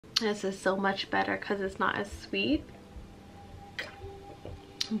This is so much better because it's not as sweet,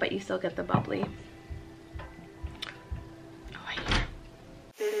 but you still get the bubbly.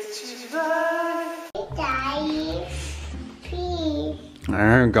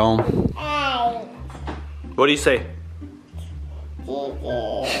 There you go. What do you say?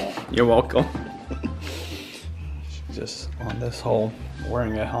 You're welcome. She's just on this whole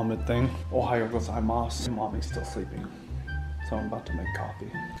wearing a helmet thing. Ohayo gozaimasu. Mommy's still sleeping, so I'm about to make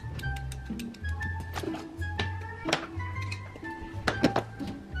coffee.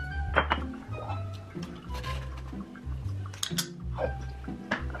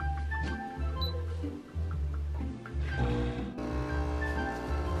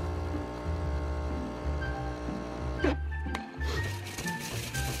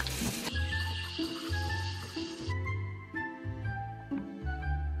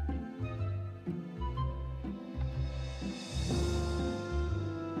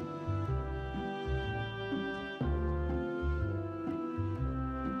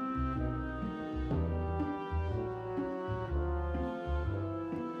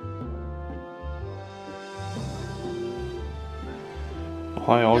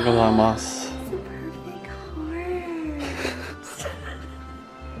 Ohayo gozaimasu. Perfect heart.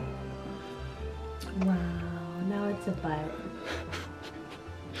 Wow, now it's a butt.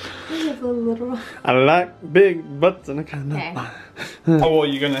 It's a little. I like big butts and I kind of. Okay. Oh well,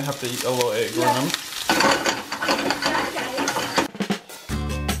 you're gonna have to eat a little egg, remember?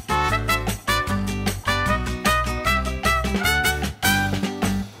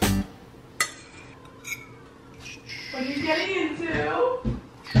 What are you getting into?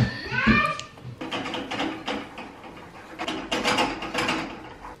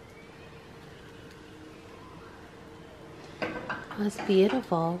 That's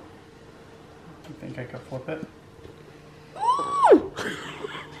beautiful. You think I could flip it?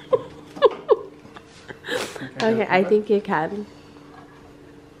 Okay, I think you can.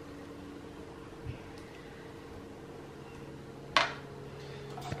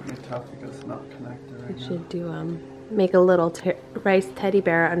 It's tough because it's not connected right You should do make a little rice teddy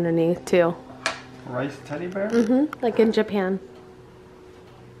bear underneath too. Rice teddy bear? Mm-hmm. Like in Japan.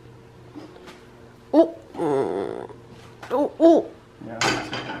 Oh. Oh. Oh.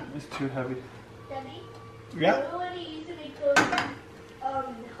 Yeah, it's too heavy. Daddy? Yeah. What do you use to make those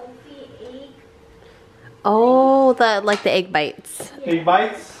healthy egg? Oh, like the egg bites. Egg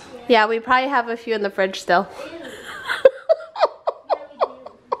bites? Yeah, we probably have a few in the fridge still.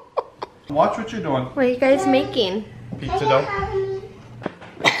 Watch what you're doing. What are you guys making? Pizza dough.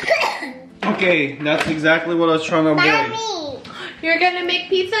 Okay, that's exactly what I was trying to avoid. Mommy! You're gonna make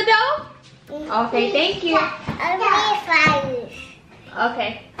pizza dough? Okay, thank you.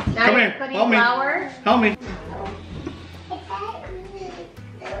 Okay. Now Come you're here, putting help me. flour. Help me.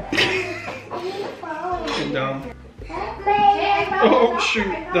 Sit down. Oh shoot,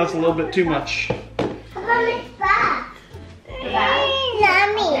 that's a little bit too much. Okay,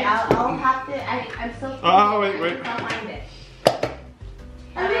 I'll have to. I'm still. Oh, wait. I'll find it.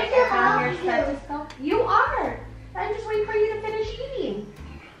 Your stethoscope. You are. I'm just waiting for you to finish eating.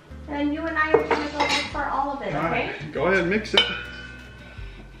 And you and I are gonna go look for all of it. All Okay? right, go ahead, mix it.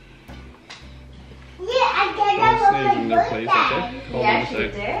 I Don't sneeze in their place, okay? Hold on a Yes, you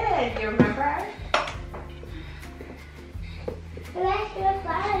sec. did. You remember? It was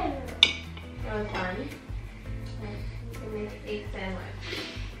fun. You can make an egg sandwich.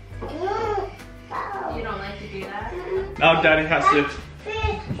 You don't like to do that? Now Daddy has to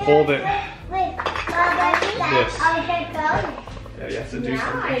fold it. Yes. Yeah, he has to do Yeah, I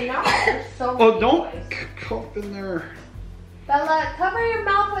something. know. There's so Oh, many don't boys. cough in there. Bella, cover your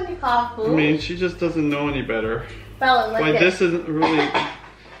mouth when you cough, boo. I mean, she just doesn't know any better. Bella, like this. This isn't really,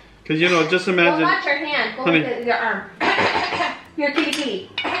 because you know, just Don't imagine watch your hand. Go Honey. with your arm. Your kitty.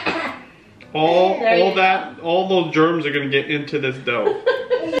 all There you all those germs are gonna get into this dough.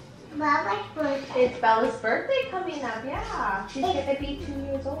 It's Bella's birthday coming up, yeah. She's gonna be 2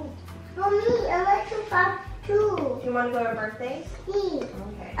 years old. Mommy, I want to pop too. You wanna go to her birthday? See.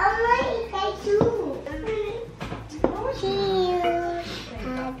 Okay. I want to too. Cheers.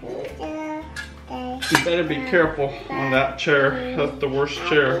 Happy birthday. You better be careful on that chair. That's the worst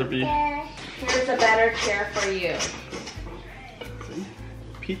chair to be. Here's a better chair for you. See?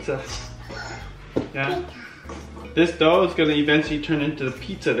 Pizza. Yeah. This dough is gonna eventually turn into the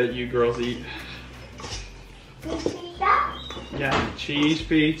pizza that you girls eat. Yeah, cheese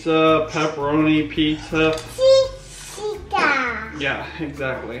pizza, pepperoni pizza. Yeah,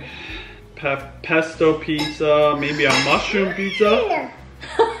 exactly. Pesto pizza, maybe a mushroom pizza.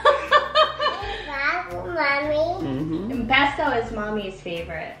 Mommy. Mm-hmm. And pesto is mommy's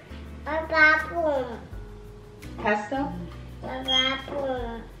favorite. Pesto?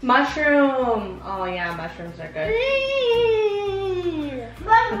 Mushroom. Oh yeah, mushrooms are good.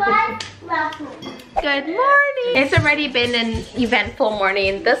 Good morning. It's already been an eventful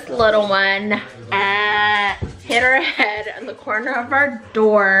morning. This little one hit her head on the corner of our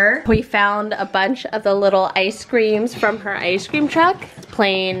door. We found a bunch of the little ice creams from her ice cream truck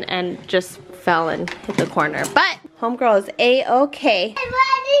playing and just fell and hit the corner. But homegirl is A-okay.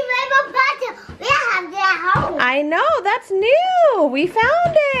 I know, that's new. We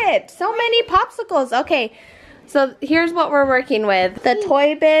found it. So many popsicles. Okay, so here's what we're working with. The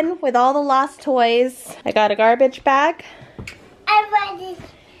toy bin with all the lost toys. I got a garbage bag.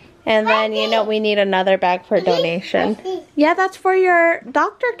 And then, you know, we need another bag for donation. Yeah, that's for your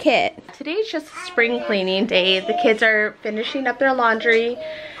doctor kit. Today's just spring cleaning day. The kids are finishing up their laundry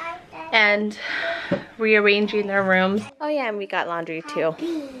and rearranging their rooms. Oh yeah, and we got laundry too.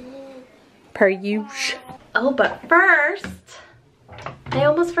 Per usual. Oh, but first, I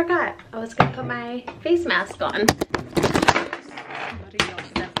almost forgot. I was gonna put my face mask on.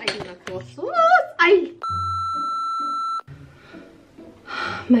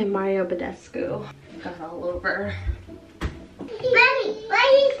 My Mario Badescu got all over. Mommy,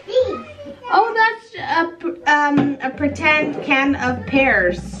 what is this? Oh, that's a pretend can of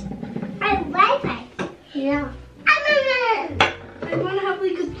pears. I like it. Yeah. I want to have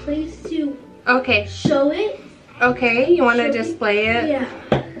like a place to show it. Okay, you want to display it? Yeah.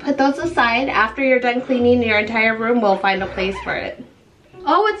 Put those aside. After you're done cleaning your entire room, we'll find a place for it.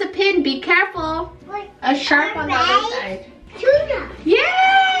 Oh, it's a pin. Be careful. A sharp on the other side. Tuna.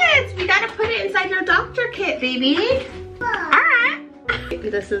 Yes! We gotta put it inside your doctor kit, baby. Alright.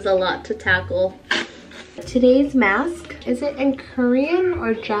 This is a lot to tackle. Today's mask, is it in Korean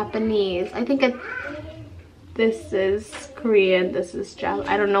or Japanese? I think this is Korean, this is Japanese.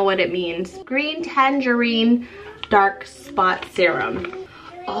 I don't know what it means. Green Tangerine Dark Spot Serum.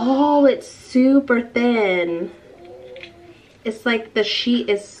 Oh, it's super thin. It's like the sheet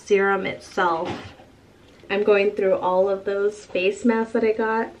is serum itself. I'm going through all of those face masks that I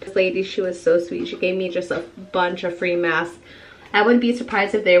got. This lady, she was so sweet. She gave me just a bunch of free masks. I wouldn't be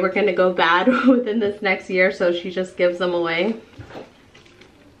surprised if they were gonna go bad within this next year, so she just gives them away.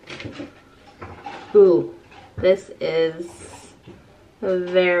 Ooh, this is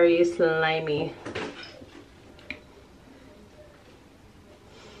very slimy.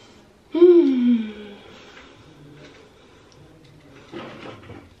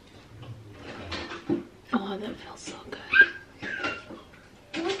 Oh, that feels so good.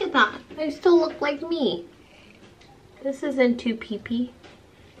 Look at that. I still look like me. This isn't too pee-pee.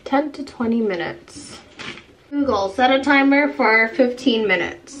 10 to 20 minutes. Google, set a timer for 15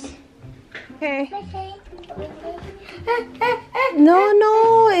 minutes. Okay.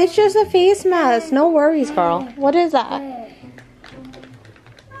 No, it's just a face mask. No worries, girl. What is that?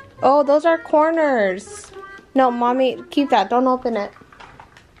 Oh, those are corners. No, mommy, keep that. Don't open it.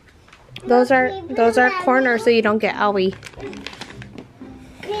 Those are corners so you don't get owie.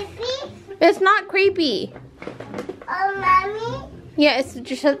 Creepy? It's not creepy. Oh, mommy? Yeah, it's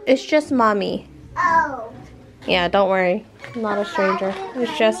just mommy. Oh. Yeah, don't worry. I'm not a stranger.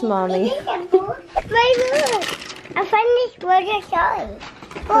 It's just mommy. Wait, look. I found this burger toy.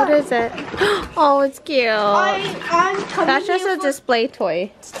 What is it? Oh, it's cute. That's just a display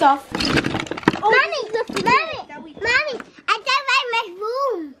toy. Stuff. Mommy,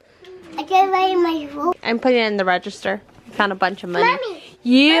 I can't find my room. I'm putting it in the register. I found a bunch of money. Mommy.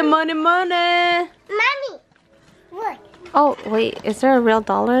 Yeah, money. Mommy, look. Oh, wait. Is there a real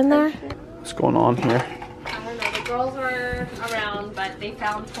dollar in there? What's going on here? I don't know. The girls were around, but they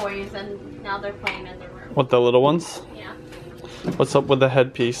found toys and now they're playing in the room. What, the little ones? Yeah. What's up with the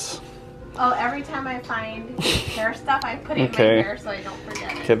headpiece? Oh, every time I find hair stuff, I put it in my hair so I don't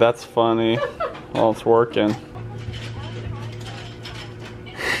forget it. Okay, that's funny. Well, it's working.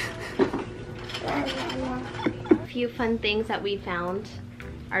 A few fun things that we found.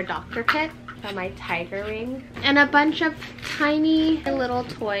 Our doctor kit for my tiger ring. And a bunch of tiny little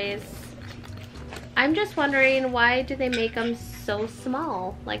toys. I'm just wondering, why do they make them so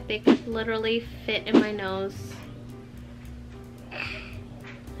small? Like they could literally fit in my nose.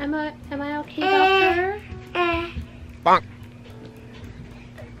 Am I okay, doctor? Bonk.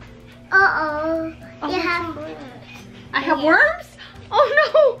 Uh-oh. You have worms. I have worms?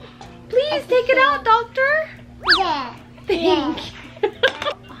 Oh no! Please take it out, doctor. Yeah. Thank you.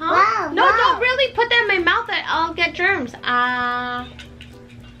 Huh? Wow, No, wow. don't really put that in my mouth. I'll get germs.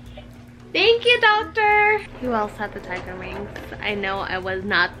 Thank you, doctor. Who else had the tiger rings? I know I was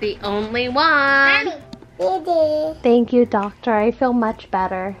not the only one. Mommy, you did. Thank you, doctor. I feel much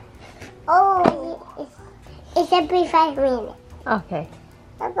better. Oh, it's every 5 minutes. Okay.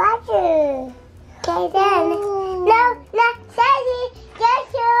 Okay, then. No, Sadie,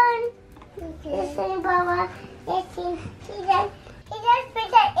 listen, Baba. Listen, he just put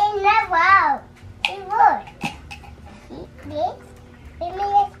it in the wall. He would. See, this? Give me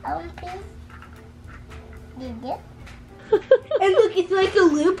his own piece. Did you? And look, it's like a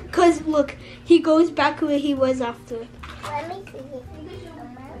loop because look, he goes back where he was after. Let me see it.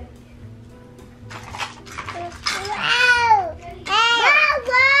 Wow! Hey!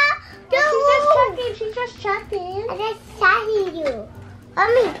 She's just checking. I'm just chatting you.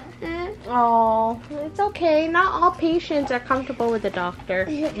 Mommy. Oh, it's okay. Not all patients are comfortable with the doctor.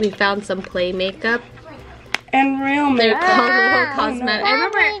 We found some play makeup. And real They're makeup. called little cosmetic. I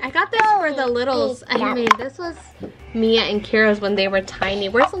remember I got this for the littles. I mean, this was Mia and Kira's when they were tiny.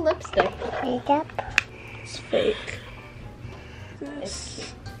 Where's the lipstick? Makeup. It's fake.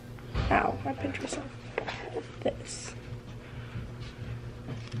 This. Ow, I pinched myself. This.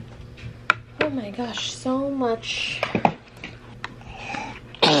 Oh my gosh, so much.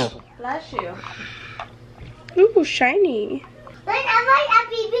 Bless you. Ooh, shiny. When I was a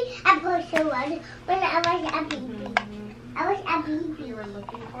baby, I put so one. When I was a baby, I was a baby. You were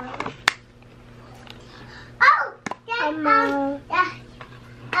looking for it? Oh, Daddy,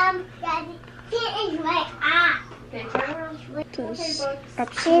 here is my eye. Okay, turn around. This. Give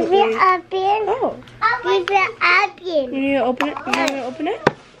Absolutely. it up in. Oh, Give it up you in. need to open it? You want me to open it?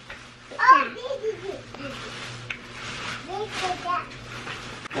 Oh, this is it. This is that.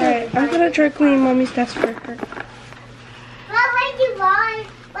 Alright, I'm gonna try cleaning Mommy's desk for her. What do you want?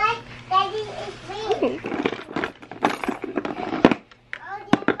 What? Daddy is free.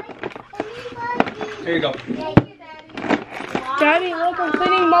 Here you go. Daddy, look, I'm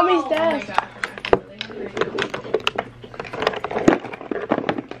cleaning Mommy's desk.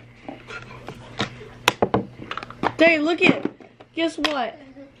 Daddy, look at. Guess what?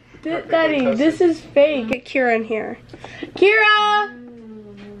 Daddy, this is fake. Get Kira in here. Kira!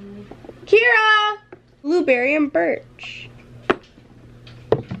 Kira! Blueberry and birch.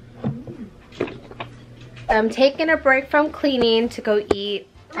 I'm taking a break from cleaning to go eat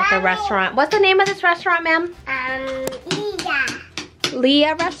at the restaurant. What's the name of this restaurant, ma'am? Lisa.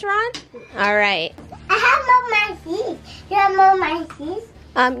 Leah Restaurant? All right. I have more monkeys. You have more monkeys?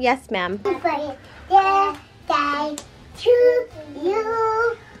 Yes, ma'am. Birthday to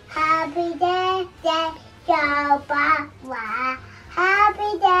you. Happy birthday, Joe Papa.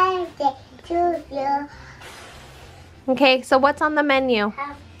 Happy birthday to you. Okay, so what's on the menu?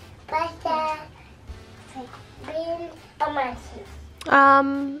 Happy birthday, beans or monkeys.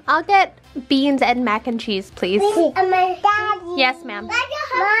 I'll get beans and mac and cheese, please. Beans or monkeys. Yes, ma'am.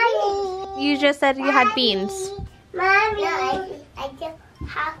 Mommy. You just said you had beans. Mommy. No, I just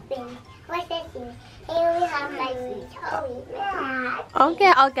have beans. What's this? Here we have my beans.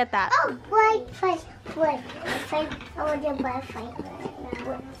 Okay, I'll get that. Oh, wait, first. I want to buy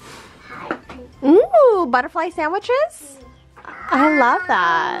Ooh, butterfly sandwiches? I love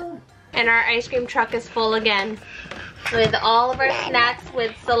that. And our ice cream truck is full again with all of our snacks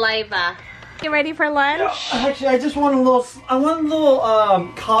with saliva. You ready for lunch? Actually, I just want a little. I want a little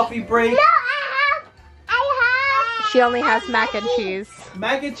coffee break. No, I have. She only has mac and cheese.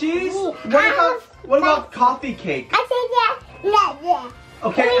 Mac and cheese? What about coffee cake? I said yeah.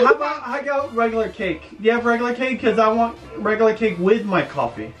 Okay, how about regular cake? Do you have regular cake? Because I want regular cake with my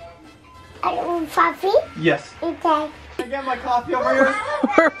coffee. I want coffee. Yes. Okay. Can I get my coffee over here?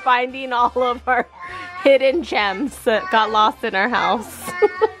 We're finding all of our hidden gems that got lost in our house.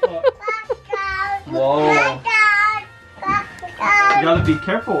 Whoa. You gotta be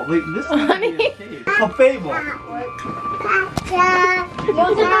careful. Wait, this is a cake. It's a fable.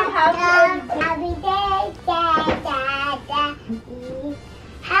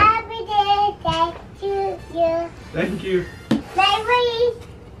 Happy birthday to you. Thank you. Baby.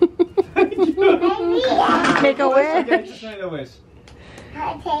 Thank you. Make a Okay, wish. just make a wish.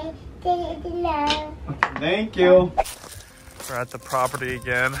 Okay, no. Thank you. We're at the property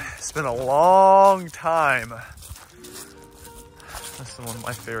again. It's been a long time. This is one of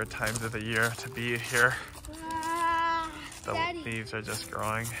my favorite times of the year to be here. The leaves are just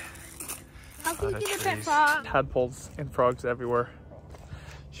growing. How can out we of get a pet trees. frog? Tadpoles and frogs everywhere.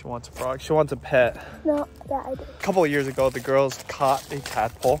 She wants a frog. She wants a pet. No, yeah, I do. A couple of years ago, the girls caught a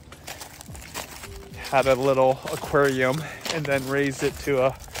tadpole, had a little aquarium, and then raised it to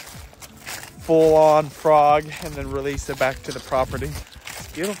a full-on frog, and then released it back to the property. It's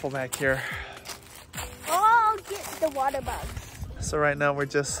beautiful back here. Oh, get the water bugs. So right now we're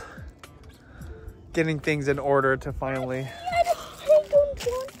just getting things in order to finally... I don't want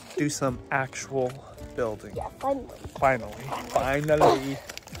do some actual building. Yeah, finally. Finally.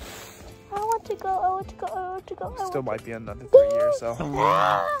 I want to go. Still might be another 3 years, so.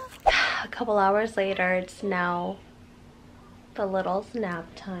 A couple hours later, it's now the little's nap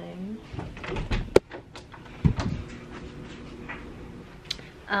time.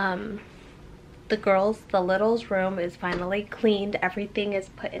 The little's room is finally cleaned. Everything is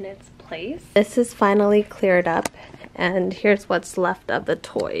put in its place. This is finally cleared up, and here's what's left of the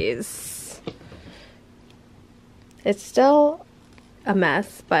toys. It's still a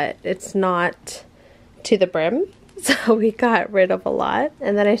mess, but it's not to the brim. So we got rid of a lot,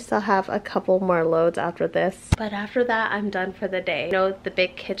 and then I still have a couple more loads after this. But after that, I'm done for the day. I know the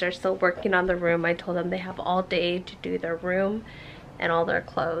big kids are still working on the room. I told them they have all day to do their room and all their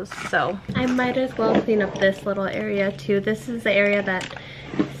clothes. So I might as well clean up this little area too. This is the area that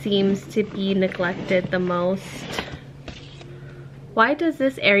seems to be neglected the most. Why does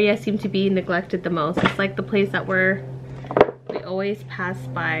this area seem to be neglected the most? It's like the place that we always pass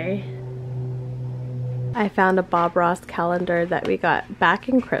by. I found a Bob Ross calendar that we got back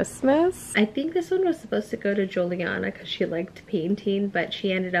in Christmas. I think this one was supposed to go to Juliana because she liked painting, but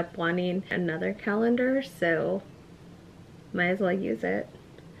she ended up wanting another calendar, so might as well use it.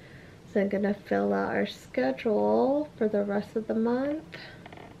 So I'm gonna fill out our schedule for the rest of the month.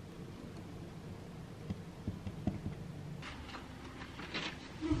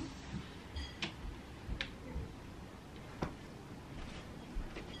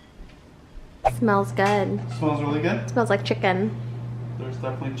 Smells good. Smells really good? Smells like chicken. There's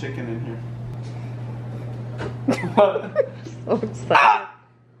definitely chicken in here. What? So excited. Ah!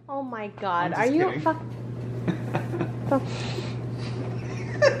 Oh my god, are you kidding.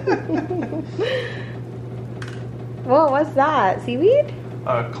 Whoa, what's that? Seaweed?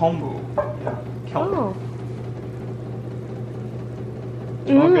 Kombu. Yeah. Oh.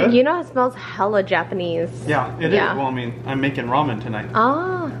 Good? You know it smells hella Japanese. Yeah, it is. Well, I mean, I'm making ramen tonight.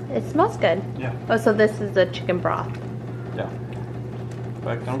 Ah, it smells good. Yeah. Oh, so this is the chicken broth. Yeah.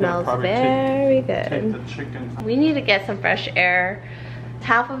 But I'm Smells gonna probably very take good. the chicken. We need to get some fresh air.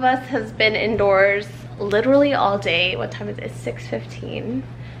 Half of us has been indoors literally all day. What time is it? It's 6:15.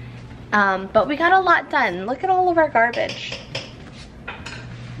 But we got a lot done. Look at all of our garbage.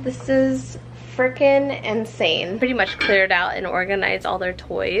 This is freaking insane. Pretty much cleared out and organized all their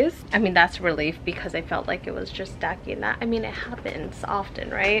toys. I mean, that's a relief because I felt like it was just stacking that. I mean, it happens often,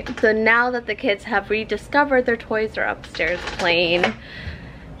 right? So now that the kids have rediscovered their toys, they're upstairs playing.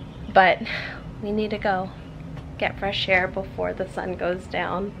 But we need to go get fresh air before the sun goes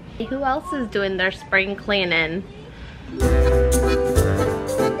down. Who else is doing their spring cleaning?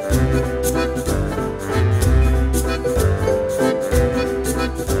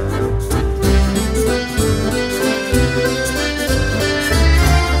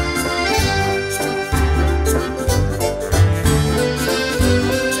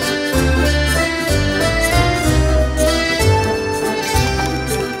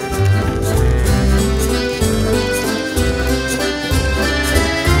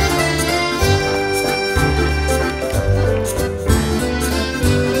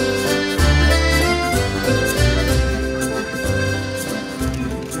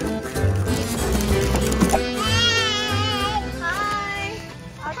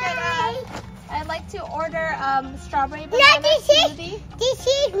 Strawberry banana smoothie? This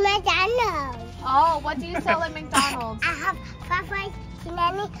is McDonald's. Oh, what do you sell at McDonald's? I have fries,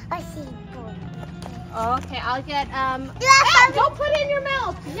 tsunami, or seafood. Okay, I'll get don't put it in your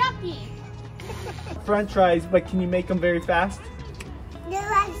mouth. Yucky. French fries, but can you make them very fast? Do you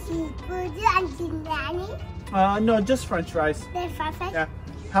have seafood and tsunami? No, just French fries. The fries? Yeah.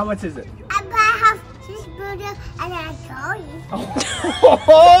 How much is it? I have cheeseburger and a toy.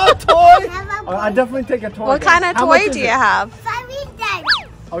 Oh, toy! Oh, I'll definitely take a toy. What kind of toy do you have?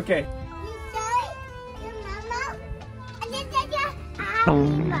 Okay.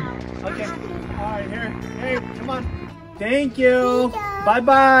 Okay. Alright, here. Hey, come on. Thank you.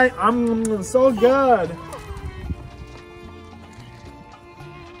 Bye-bye. So good.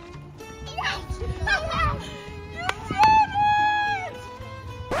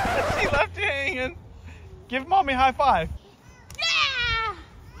 She left you hanging. Give mommy a high five.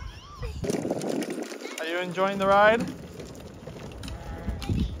 Are you enjoying the ride?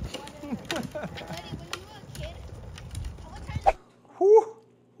 Whew,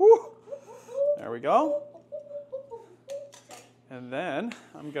 whew. There we go. And then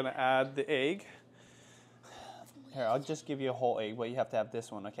I'm gonna add the egg. Here, I'll just give you a whole egg, but you have to have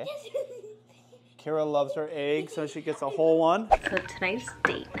this one, okay? Kira loves her egg, so she gets a whole one. So tonight's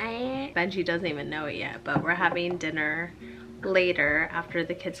date night. Benji doesn't even know it yet, but we're having dinner later after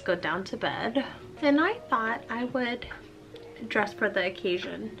the kids go down to bed. And I thought I would dress for the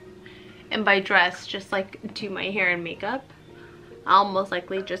occasion. And by dress, just like do my hair and makeup. I'll most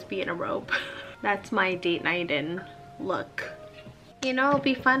likely just be in a robe. That's my date night in look. You know, it'll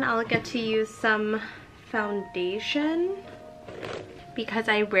be fun. I'll get to use some foundation because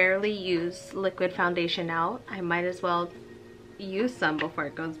I rarely use liquid foundation out. I might as well use some before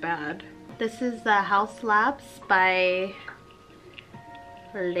it goes bad. This is the House Labs by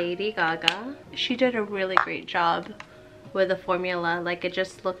Lady Gaga. She did a really great job with the formula. Like, it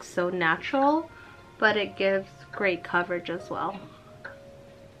just looks so natural, but it gives great coverage as well.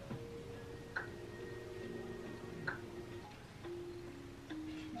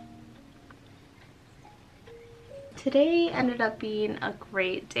 Today ended up being a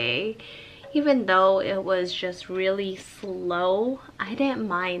great day. Even though it was just really slow, I didn't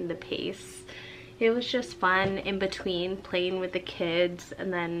mind the pace. It was just fun in between playing with the kids,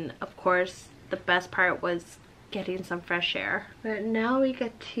 and then of course the best part was getting some fresh air. But now we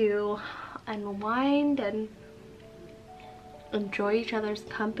get to unwind and enjoy each other's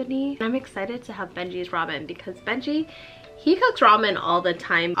company. I'm excited to have Benji's ramen because Benji, he cooks ramen all the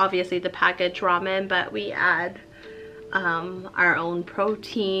time. Obviously the packaged ramen, but we add our own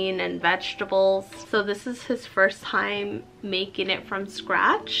protein and vegetables. So this is his first time making it from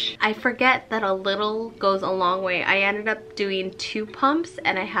scratch. I forget that a little goes a long way. I ended up doing 2 pumps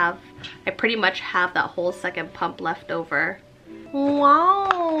and I pretty much have that whole second pump left over.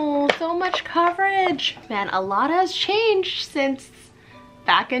 Wow, so much coverage. Man, a lot has changed since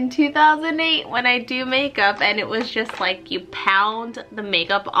back in 2008 when I do makeup, and it was just like you pound the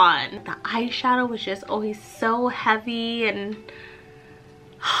makeup on. The eyeshadow was just always so heavy, and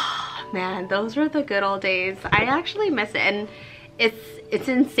man, those were the good old days. I actually miss it, and it's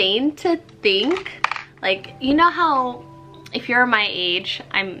insane to think, like, you know how if you're my age,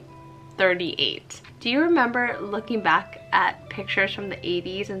 I'm 38. Do you remember looking back at pictures from the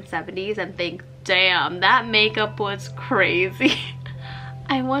 80s and 70s and think, damn, that makeup was crazy?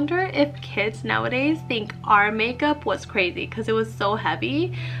 I wonder if kids nowadays think our makeup was crazy because it was so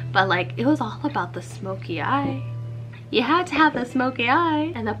heavy, but like it was all about the smoky eye. You had to have the smoky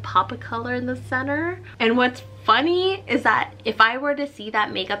eye and the pop of color in the center. And what's funny is that if I were to see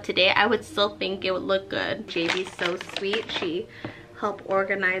that makeup today, I would still think it would look good. JB's so sweet. She helped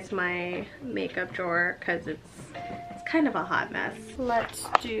organize my makeup drawer because it's kind of a hot mess. Let's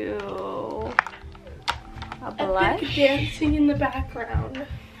do a blush. Epic dancing in the background.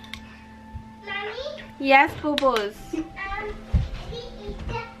 Mommy? Yes, boo-boos. He eat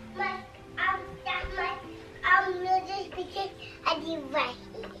noodles because I didn't like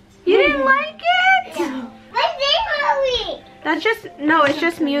it. You didn't like it? No. What's this, Mommy? That's just, no, it's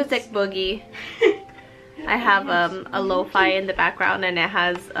just music, Boogie. I have a lo-fi in the background and it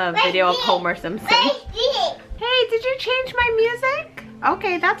has a video of Homer Simpson. Hey, did you change my music?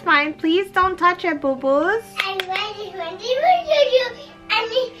 Okay, that's fine. Please don't touch it, boo-boos. I want to you.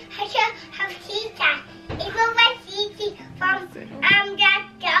 I have Cheetah. It was my Cheetah from that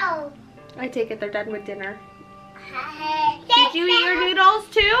show. I take it they're done with dinner. Did you eat your noodles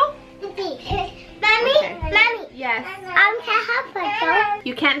too? Mommy, Okay. Mommy. Yes. Can I have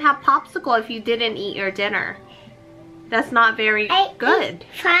You can't have popsicle if you didn't eat your dinner. That's not very good.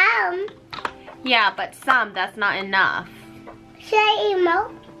 Some. Yeah, but some, that's not enough. Should I eat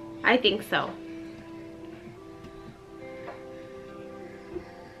more? I think so.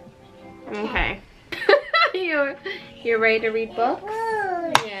 Okay. You're ready to read books?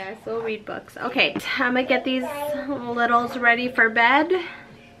 Yes, we'll read books. Okay, I'm gonna get these littles ready for bed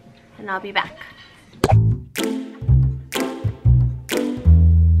and I'll be back.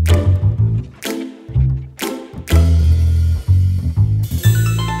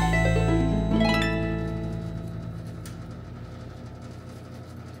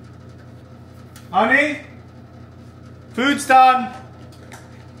 Honey, food's done.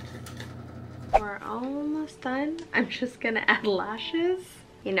 We're almost done. I'm just gonna add lashes.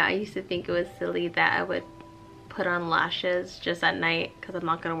 You know, I used to think it was silly that I would put on lashes just at night because I'm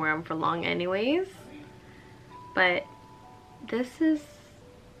not gonna wear them for long anyways. But this is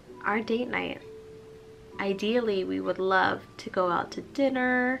our date night. Ideally, we would love to go out to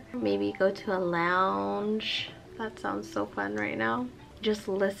dinner, maybe go to a lounge. That sounds so fun right now. Just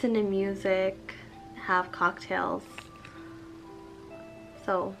listen to music, have cocktails.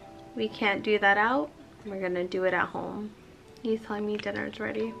 So we can't do that out. We're gonna do it at home. He's telling me dinner's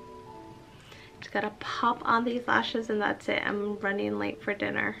ready. Just gotta pop on these lashes and that's it. I'm running late for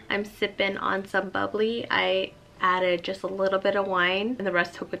dinner. I'm sipping on some bubbly. I added just a little bit of wine and the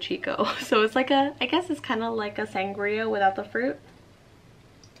rest Topo Chico. So it's like I guess it's kind of like a sangria without the fruit.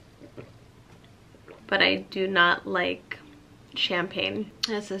 But I do not like champagne.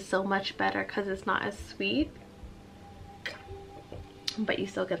 This is so much better because it's not as sweet, but you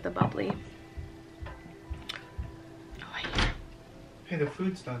still get the bubbly. Hey, the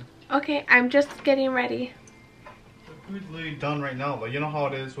food's done. Okay, I'm just getting ready. The food's literally done right now, but you know how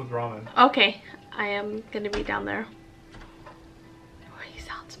it is with ramen. Okay, I am gonna be down there. Oh, he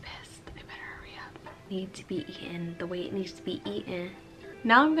sounds pissed. I better hurry up. Need to be eaten the way it needs to be eaten.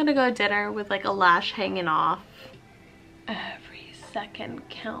 Now I'm gonna go to dinner with like a lash hanging off. Every second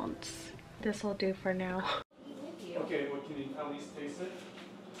counts. This will do for now. Okay, well, can you at least taste it?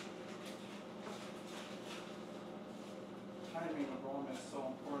 Timing of ramen is so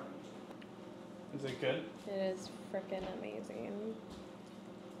important. Is it good? It is freaking amazing.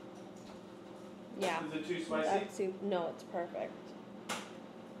 Yeah. Is it too spicy? That soup, no, it's perfect.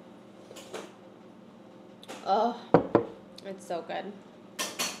 Oh, it's so good.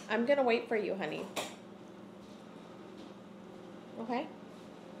 I'm gonna wait for you, honey. Okay?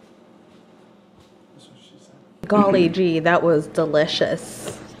 That's what she said. Golly gee, that was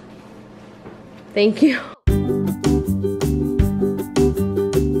delicious. Thank you.